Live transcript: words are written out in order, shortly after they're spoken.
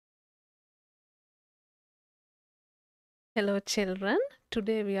Hello children,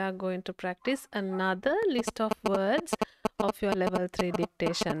 today we are going to practice another list of words of your level 3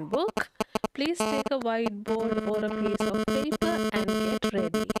 dictation book. Please take a whiteboard or a piece of paper and get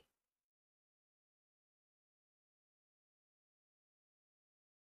ready.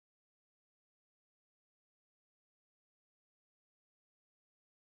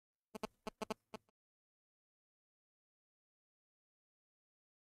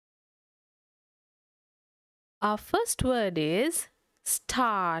 Our first word is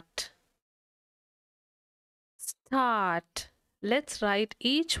start. Start. Let's write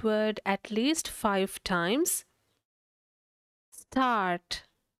each word at least 5 times. Start.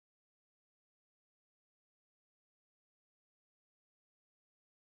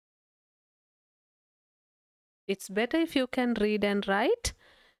 It's better if you can read and write.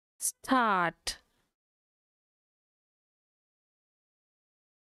 Start.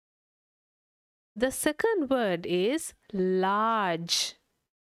 The second word is large.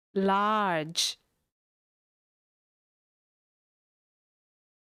 Large.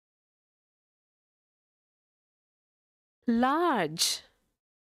 Large.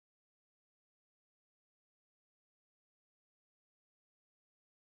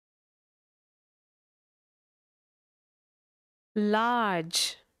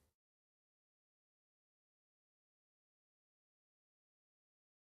 Large.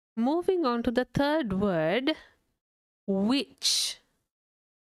 Moving on to the third word, which.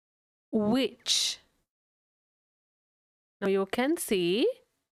 Which. Now you can see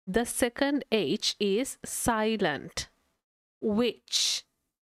the second H is silent. Which.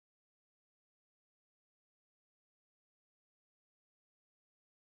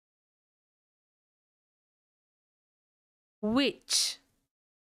 Which.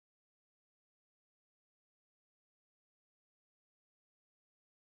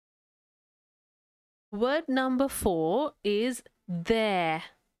 Word number 4 is there.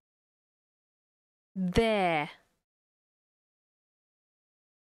 There.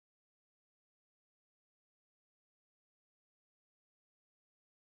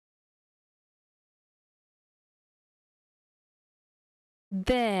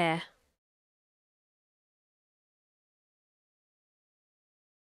 There.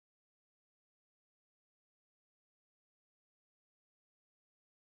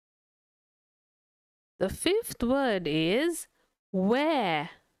 The fifth word is where.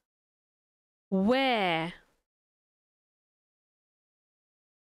 Where.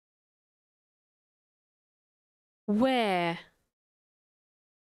 Where.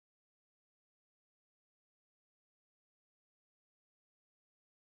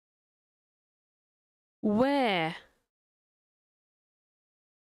 Where.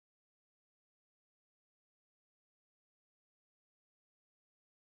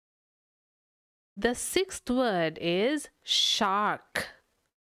 The sixth word is shark.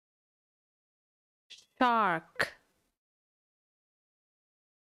 Shark.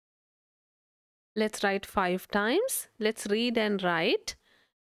 Let's write 5 times. Let's read and write.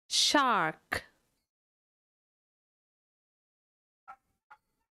 Shark.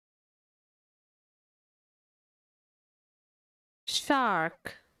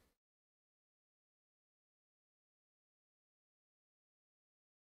 Shark.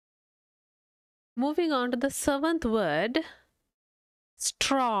 Moving on to the seventh word,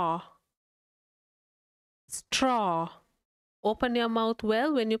 straw. Straw. Open your mouth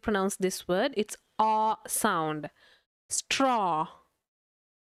well when you pronounce this word. It's aw sound. Straw.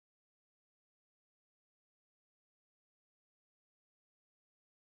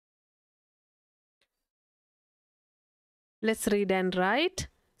 Let's read and write.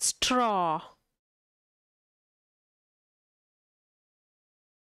 Straw.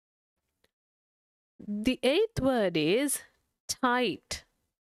 The eighth word is tight.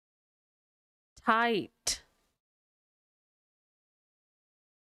 Tight.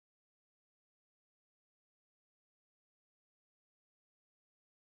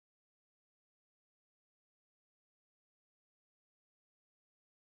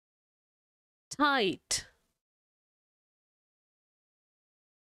 Tight.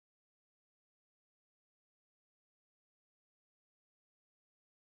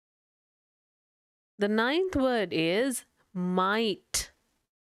 The ninth word is might.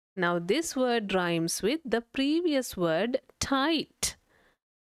 Now this word rhymes with the previous word tight.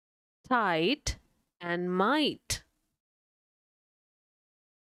 Tight and might.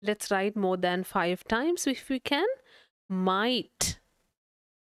 Let's write more than 5 times if we can. Might.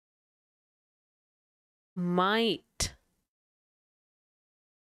 Might.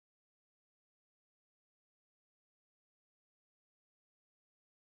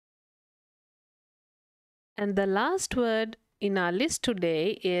 And the last word in our list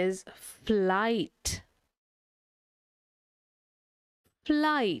today is flight.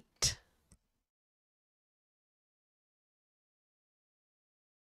 Flight.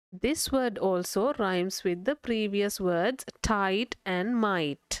 This word also rhymes with the previous words tight and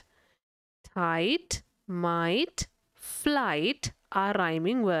might. Tight, might, flight are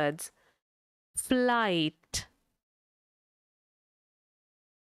rhyming words. Flight.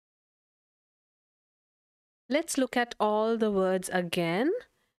 Let's look at all the words again.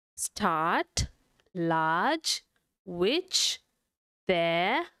 Start, large, which,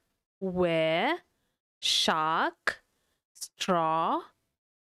 there, where, shark, straw,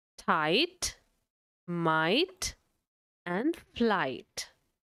 tight, might, and flight.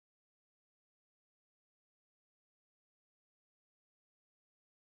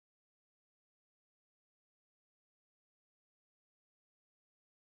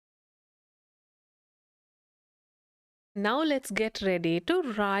 Now let's get ready to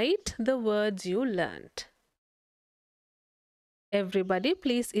write the words you learned. Everybody,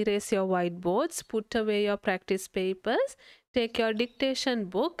 please erase your whiteboards, put away your practice papers, take your dictation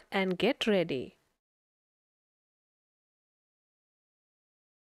book and get ready.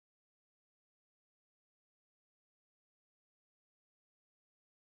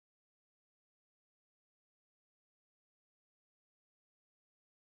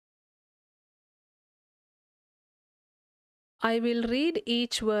 I will read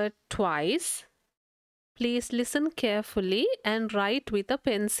each word twice. Please listen carefully and write with a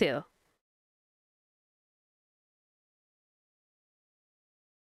pencil.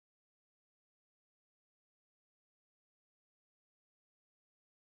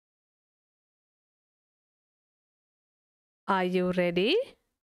 Are you ready?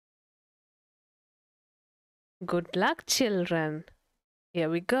 Good luck, children. Here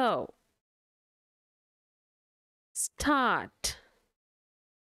we go. Start.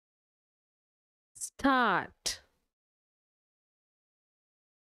 Start.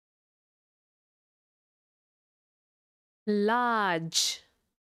 Large.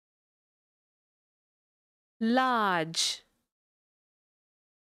 Large.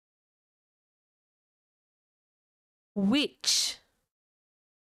 Which.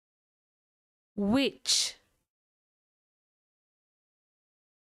 Which.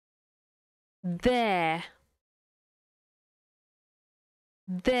 There.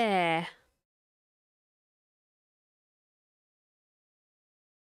 There.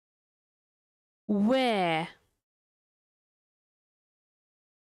 Where.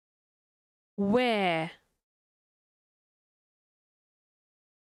 Where.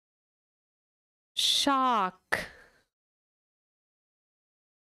 Shark.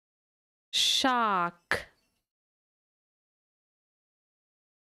 Shark.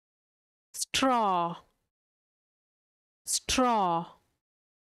 Straw. Straw.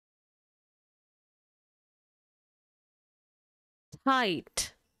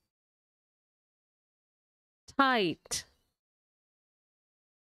 Tight. Tight.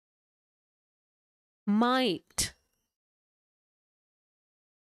 Might.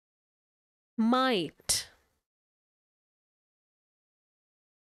 Might.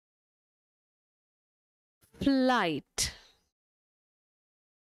 Flight.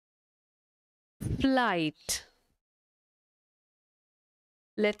 Flight.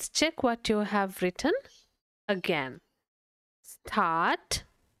 Let's check what you have written again. Start,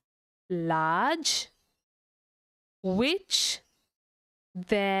 large, which,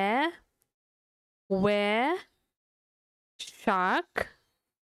 there, where, shark,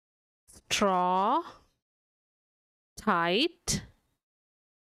 straw, tight,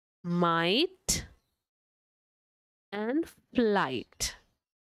 might, and flight.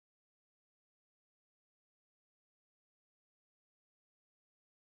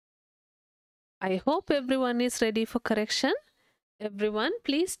 I hope everyone is ready for correction. Everyone,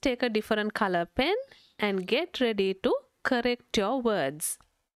 please take a different color pen and get ready to correct your words.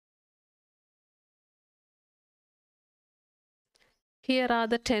 Here are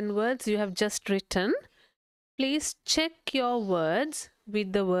the 10 words you have just written. Please check your words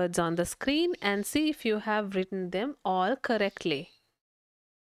with the words on the screen and see if you have written them all correctly.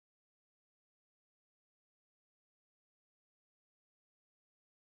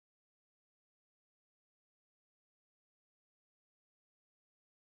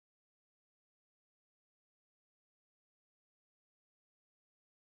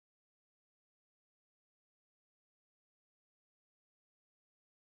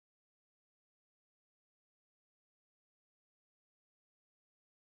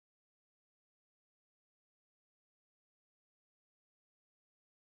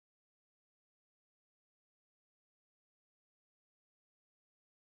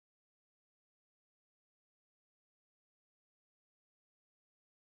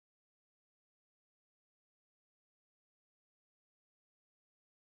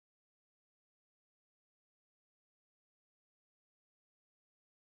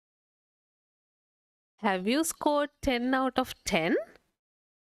 Have you scored 10 out of 10?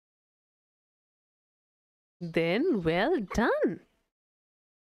 Then well done.